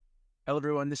Hello,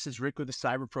 everyone. This is Rick with the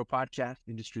Cyber Pro Podcast.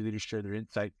 Industry leaders share their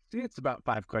insights. It's about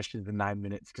 5 questions in 9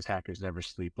 minutes because hackers never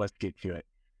sleep. Let's get to it.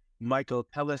 Michael,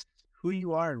 tell us who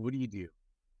you are and what do you do?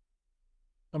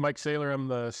 I'm Mike Saylor. I'm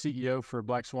the CEO for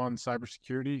Blackswan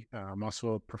Cybersecurity. I'm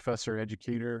also a professor,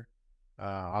 educator.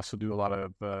 I also do a lot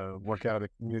of work out of the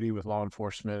community with law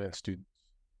enforcement and students.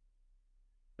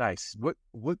 Nice.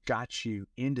 What got you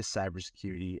into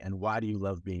cybersecurity and why do you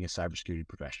love being a cybersecurity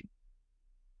professional?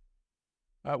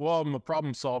 Well, I'm a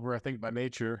problem solver, I think, by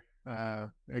nature. I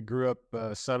grew up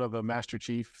son of a Master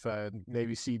Chief,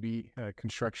 Navy CB,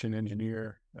 construction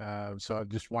engineer. So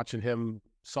just watching him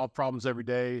solve problems every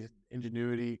day,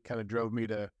 ingenuity kind of drove me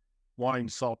to wanting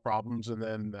to solve problems. And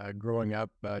then growing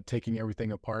up, taking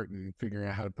everything apart and figuring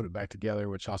out how to put it back together,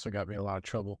 which also got me in a lot of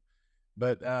trouble.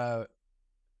 But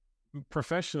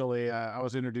professionally, I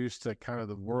was introduced to kind of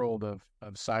the world of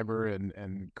cyber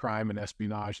and crime and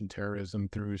espionage and terrorism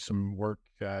through some work,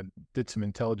 did some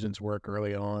intelligence work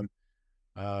early on,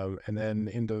 and then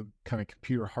into kind of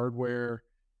computer hardware,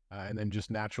 and then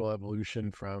just natural evolution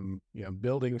from,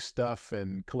 building stuff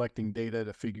and collecting data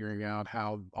to figuring out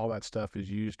how all that stuff is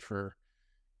used for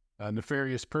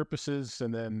nefarious purposes.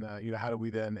 And then, how do we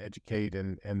then educate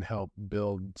and help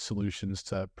build solutions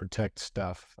to protect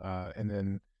stuff? And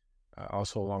then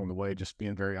also along the way, just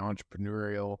being very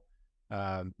entrepreneurial,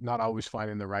 not always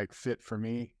finding the right fit for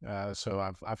me.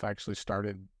 So I've actually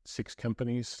started 6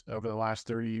 companies over the last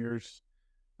 30 years.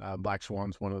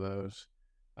 Blackswan's one of those.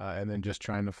 And then just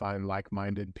trying to find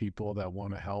like-minded people that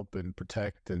want to help and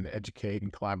protect and educate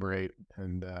and collaborate.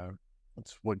 And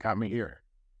that's what got me here.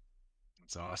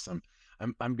 That's awesome.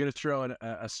 I'm going to throw in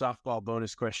a softball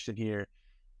bonus question here.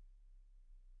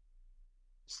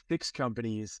 6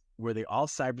 companies, were they all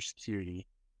cybersecurity?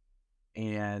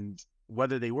 And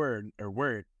whether they were or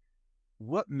weren't,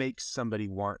 what makes somebody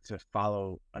want to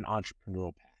follow an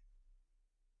entrepreneurial path?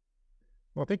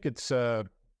 Well, I think it's a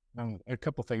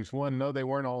couple things. One, no, they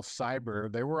weren't all cyber.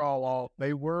 They were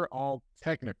all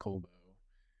technical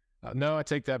though. No, I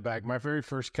take that back. My very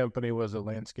first company was a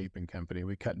landscaping company.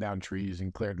 We cut down trees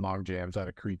and cleared log jams out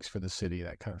of creeks for the city,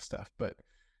 that kind of stuff. But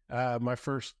my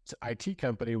first IT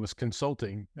company was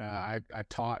consulting. I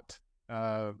taught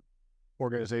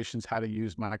organizations how to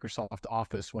use Microsoft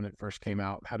Office when it first came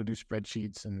out, how to do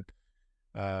spreadsheets, and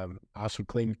also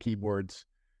cleaned keyboards.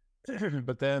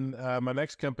 But then my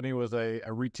next company was a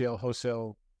retail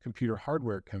wholesale computer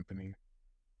hardware company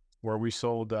where we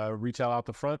sold retail out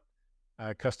the front,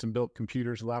 custom built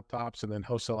computers, laptops, and then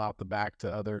wholesale out the back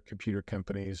to other computer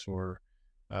companies or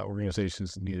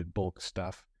organizations that needed bulk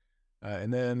stuff.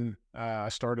 And then I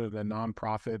started a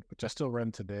nonprofit, which I still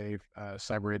run today,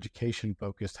 cyber education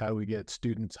focused. How do we get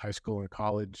students, high school and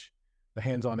college, the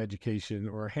hands-on education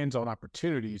or hands-on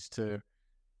opportunities to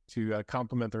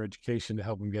complement their education to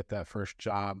help them get that first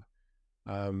job.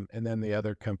 And then the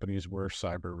other companies were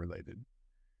cyber related.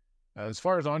 As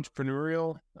far as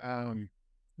entrepreneurial,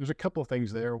 there's a couple of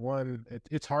things there. One,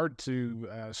 it's hard to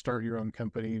start your own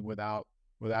company without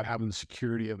having the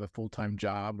security of a full-time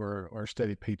job or a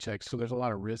steady paycheck. So there's a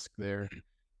lot of risk there.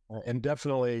 And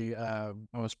definitely, I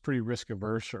was pretty risk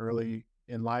averse early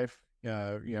in life,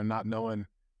 not knowing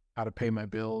how to pay my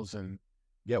bills and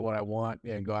get what I want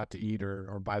and go out to eat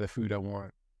or buy the food I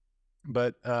want.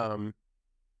 But,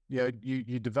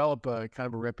 you develop a kind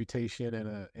of a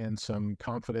reputation and some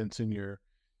confidence in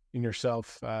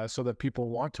yourself, so that people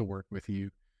want to work with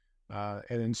you.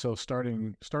 And so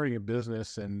starting a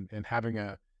business and having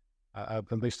at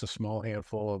least a small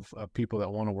handful of people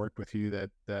that want to work with you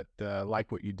that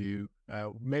like what you do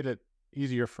made it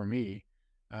easier for me.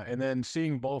 And then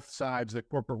seeing both sides, the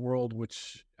corporate world,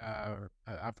 which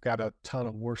I've got a ton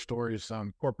of war stories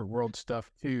on corporate world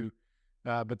stuff too.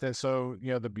 But then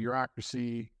the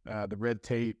bureaucracy, the red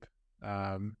tape,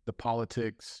 the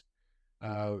politics,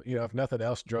 if nothing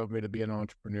else drove me to be an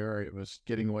entrepreneur, it was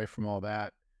getting away from all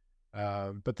that.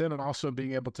 But then also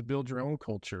being able to build your own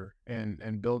culture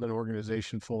and build an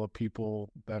organization full of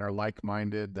people that are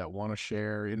like-minded, that want to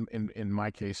share, in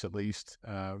my case, at least.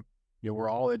 We're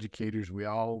all educators. We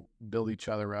all build each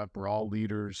other up. We're all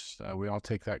leaders. We all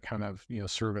take that kind of,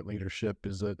 servant leadership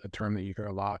is a term that you hear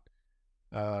a lot.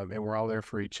 And we're all there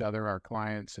for each other, our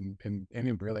clients, and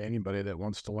really anybody that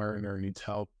wants to learn or needs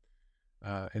help.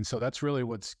 And so that's really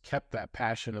what's kept that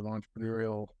passion of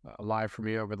entrepreneurial alive for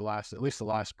me over the last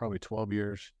probably 12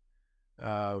 years,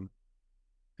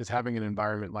 is having an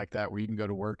environment like that where you can go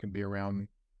to work and be around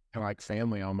kind of like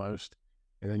family almost.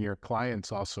 And then your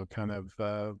clients also kind of,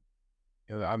 I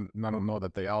don't know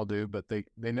that they all do, but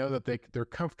they know that they're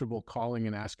comfortable calling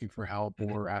and asking for help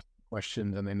or asking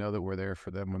questions, and they know that we're there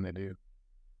for them when they do.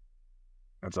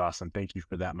 That's awesome. Thank you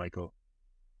for that, Michael.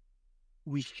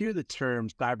 we hear the term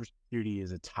cybersecurity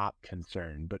is a top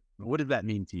concern, but what does that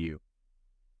mean to you?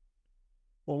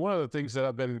 Well, one of the things that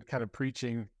I've been kind of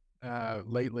preaching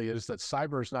lately is that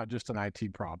cyber is not just an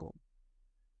IT problem.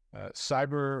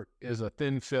 Cyber is a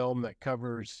thin film that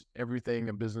covers everything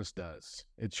a business does.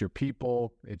 It's your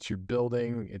people, it's your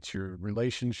building, it's your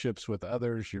relationships with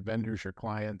others, your vendors, your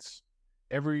clients.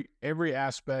 Every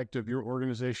aspect of your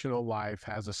organizational life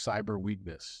has a cyber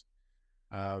weakness.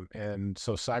 And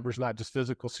so cyber is not just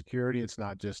physical security. It's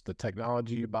not just the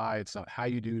technology you buy. It's not how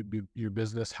you do your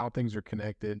business, how things are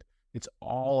connected. It's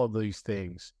all of these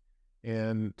things.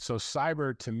 And so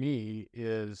cyber to me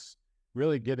is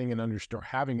really getting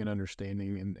having an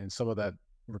understanding, and some of that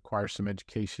requires some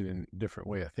education and different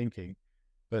way of thinking.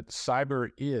 But cyber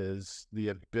is the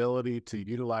ability to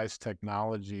utilize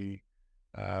technology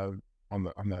on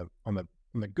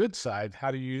the good side.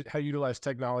 How you utilize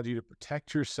technology to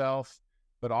protect yourself,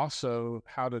 but also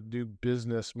how to do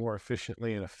business more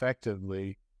efficiently and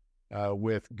effectively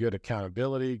with good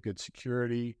accountability, good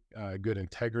security, good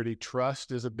integrity.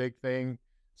 Trust is a big thing.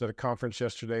 I was at a conference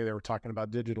yesterday. They were talking about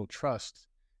digital trust.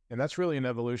 And that's really an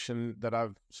evolution that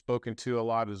I've spoken to a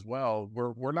lot as well.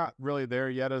 We're not really there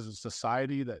yet as a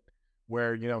society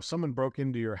where, if someone broke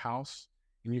into your house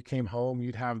and you came home,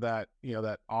 you'd have that,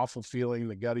 that awful feeling in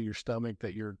the gut of your stomach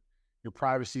that your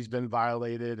privacy's been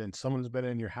violated and someone's been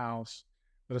in your house.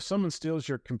 But if someone steals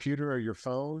your computer or your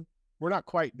phone, we're not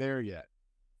quite there yet,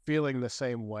 feeling the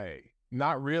same way,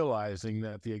 not realizing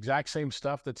that the exact same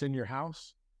stuff that's in your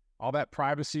house, all that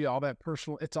privacy, all that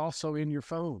personal, it's also in your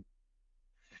phone.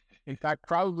 In fact,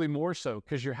 probably more so,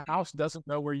 because your house doesn't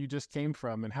know where you just came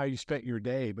from and how you spent your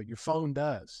day, but your phone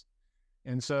does.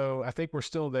 And so I think we're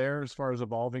still there as far as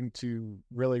evolving to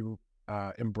really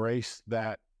embrace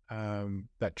that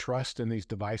trust in these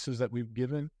devices that we've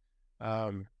given.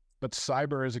 But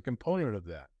cyber is a component of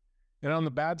that. And on the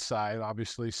bad side,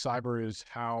 obviously, cyber is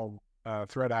how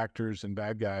threat actors and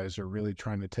bad guys are really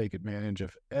trying to take advantage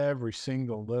of every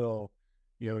single little,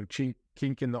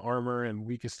 kink in the armor and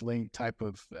weakest link type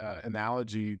of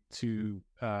analogy to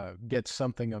get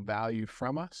something of value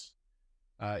from us.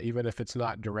 Even if it's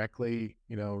not directly,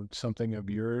 something of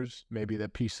yours, maybe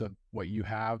that piece of what you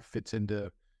have fits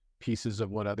into pieces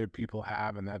of what other people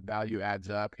have, and that value adds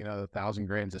up, the 1,000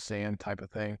 grains of sand type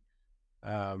of thing.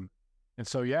 And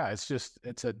so, yeah,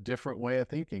 it's a different way of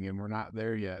thinking, and we're not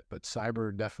there yet, but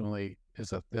cyber definitely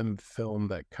is a thin film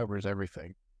that covers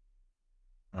everything.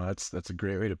 Oh, that's a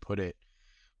great way to put it.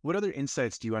 What other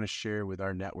insights do you want to share with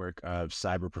our network of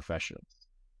cyber professionals?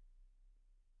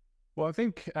 Well, I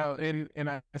think, and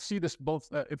I see this both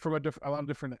from a lot of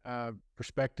different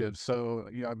perspectives. So,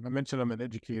 I mentioned I'm an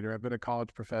educator. I've been a college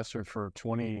professor for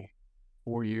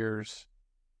 24 years.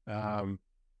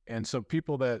 And so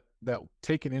people that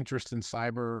take an interest in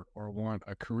cyber or want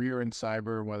a career in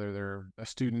cyber, whether they're a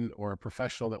student or a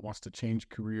professional that wants to change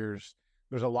careers,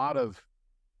 there's a lot of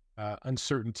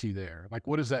uncertainty there. Like,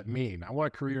 what does that mean? I want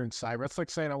a career in cyber. It's like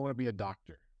saying I want to be a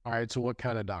doctor. All right, so what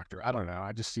kind of doctor? I don't know.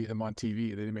 I just see them on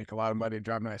TV. They make a lot of money and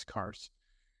drive nice cars.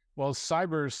 Well,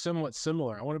 cyber is somewhat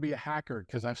similar. I want to be a hacker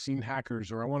because I've seen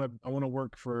hackers, or I want to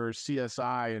work for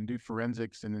CSI and do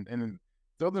forensics, and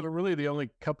those are really the only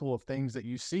couple of things that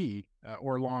you see,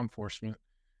 or law enforcement,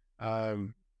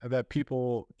 that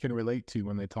people can relate to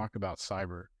when they talk about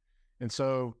cyber. And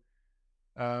so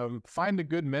find a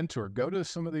good mentor. Go to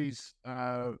some of these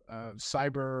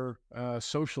cyber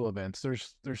social events.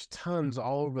 There's tons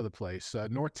all over the place.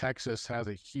 North Texas has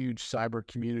a huge cyber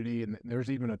community, and there's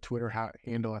even a Twitter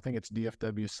handle. I think it's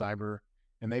DFW Cyber,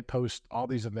 and they post all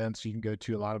these events you can go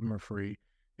to. A lot of them are free.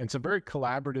 And it's a very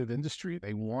collaborative industry.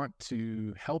 They want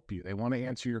to help you. They want to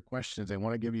answer your questions. They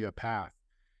want to give you a path.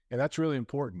 And that's really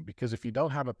important, because if you don't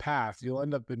have a path, you'll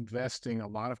end up investing a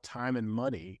lot of time and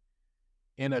money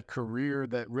in a career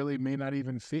that really may not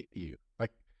even fit you.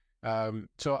 Like,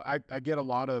 so I get a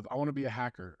lot of, I want to be a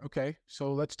hacker. Okay,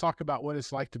 so let's talk about what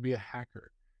it's like to be a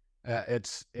hacker.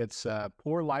 It's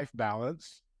poor life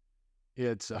balance.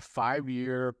 It's a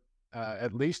 5-year,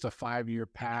 at least a 5-year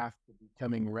path to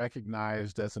becoming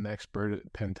recognized as an expert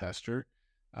pen tester.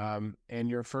 And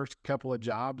your first couple of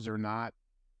jobs are not,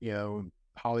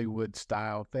 Hollywood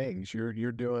style things.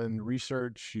 You're doing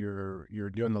research, you're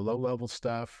doing the low level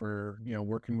stuff, or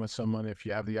working with someone if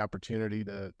you have the opportunity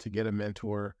to get a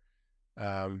mentor,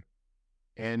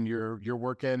 and you're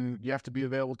working. You have to be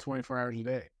available 24 hours a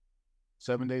day,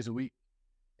 7 days a week.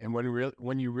 And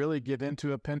when you really get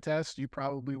into a pen test, you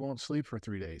probably won't sleep for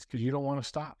 3 days because you don't want to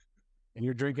stop. And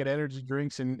you're drinking energy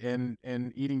drinks and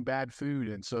eating bad food.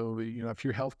 And so, if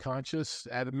you're health conscious,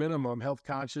 at a minimum, health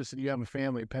conscious, and you have a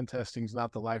family, pen testing is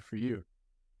not the life for you.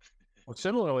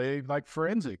 Similarly, like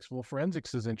forensics. Well,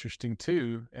 forensics is interesting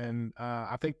too. And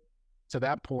I think to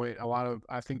that point,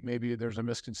 I think maybe there's a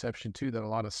misconception too that a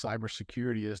lot of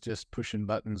cybersecurity is just pushing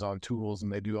buttons on tools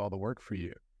and they do all the work for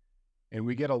you. And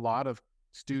we get a lot of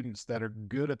students that are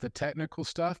good at the technical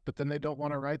stuff, but then they don't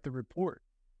want to write the report.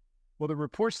 Well, the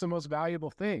report's the most valuable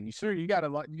thing. You got a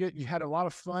lot, you had a lot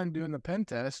of fun doing the pen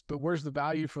test, but where's the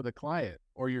value for the client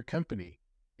or your company?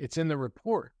 It's in the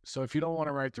report. So if you don't want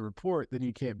to write the report, then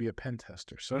you can't be a pen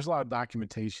tester. So there's a lot of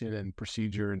documentation and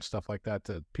procedure and stuff like that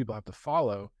people have to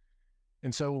follow.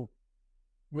 And so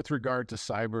with regard to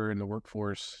cyber and the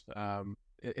workforce,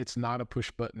 it's not a push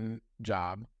button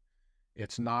job.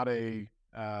 It's not a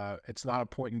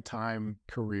point in time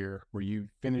career where you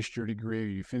finished your degree or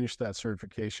you finished that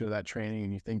certification or that training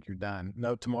and you think you're done.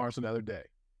 No, tomorrow's another day.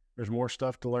 There's more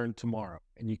stuff to learn tomorrow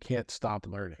and you can't stop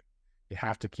learning. You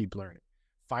have to keep learning.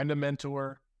 Find a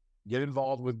mentor, get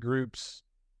involved with groups,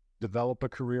 develop a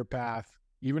career path.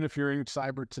 Even if you're in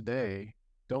cyber today,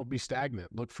 don't be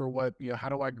stagnant. Look for how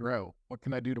do I grow? What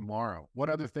can I do tomorrow? What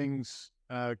other things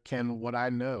can what I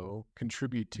know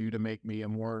contribute to make me a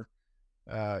more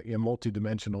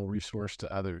multidimensional resource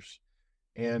to others?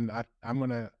 And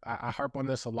I harp on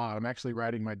this a lot. I'm actually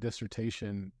writing my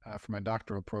dissertation for my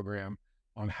doctoral program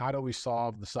on how do we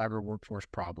solve the cyber workforce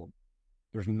problem.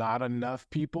 There's not enough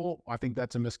people. I think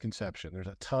that's a misconception. There's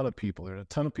a ton of people. There's a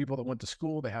ton of people that went to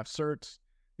school. They have certs.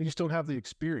 They just don't have the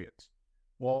experience.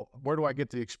 Well, where do I get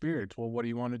the experience? Well, what do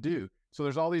you want to do? So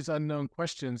there's all these unknown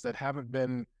questions that haven't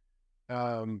been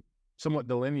somewhat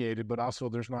delineated, but also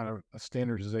there's not a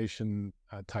standardization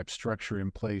type structure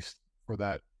in place for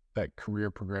that career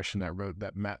progression, that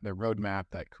roadmap,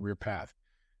 that career path.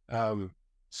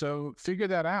 So figure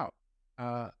that out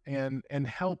and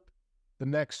help the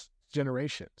next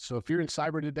generation. So if you're in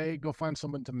cyber today, go find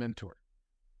someone to mentor,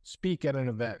 speak at an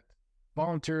event,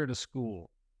 volunteer at a school,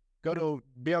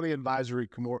 be on the advisory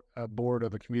board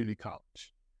of a community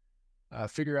college,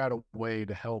 figure out a way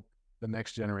to help the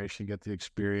next generation get the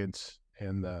experience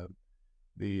and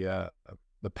the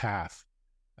path,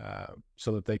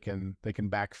 so that they can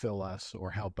backfill us or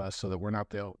help us, so that we're not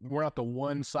the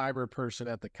one cyber person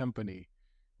at the company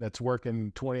that's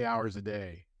working 20 hours a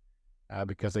day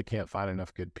because they can't find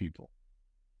enough good people.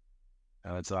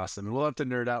 Oh, that's awesome. And we'll have to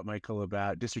nerd out, Michael,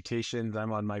 about dissertations.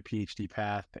 I'm on my PhD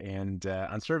path and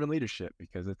on servant leadership,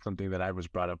 because it's something that I was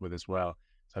brought up with as well.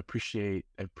 So I appreciate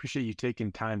you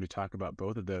taking time to talk about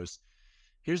both of those.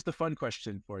 Here's the fun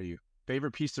question for you.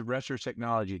 Favorite piece of retro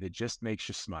technology that just makes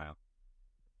you smile?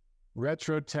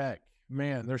 Retro tech.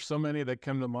 Man, there's so many that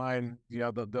come to mind. The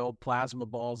old plasma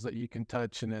balls that you can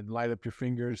touch and then light up your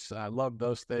fingers. I love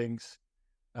those things.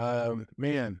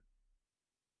 Man,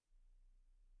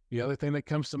 the other thing that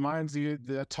comes to mind is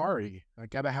the Atari. I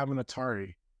gotta have an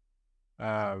Atari.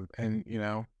 And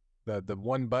the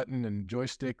one button and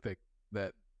joystick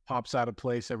that pops out of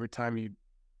place every time you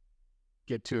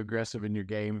get too aggressive in your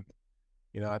game.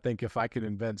 I think if I could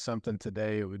invent something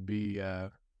today, it would be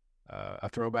a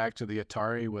throwback to the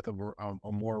Atari with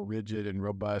a more rigid and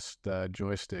robust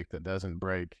joystick that doesn't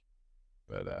break.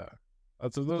 But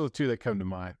those are the two that come to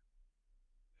mind.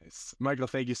 Nice. Michael,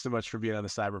 thank you so much for being on the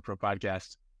Cyber Pro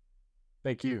podcast.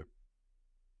 Thank you.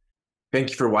 Thank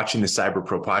you for watching the Cyber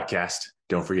Pro podcast.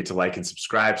 Don't forget to like and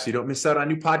subscribe so you don't miss out on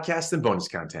new podcasts and bonus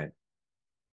content.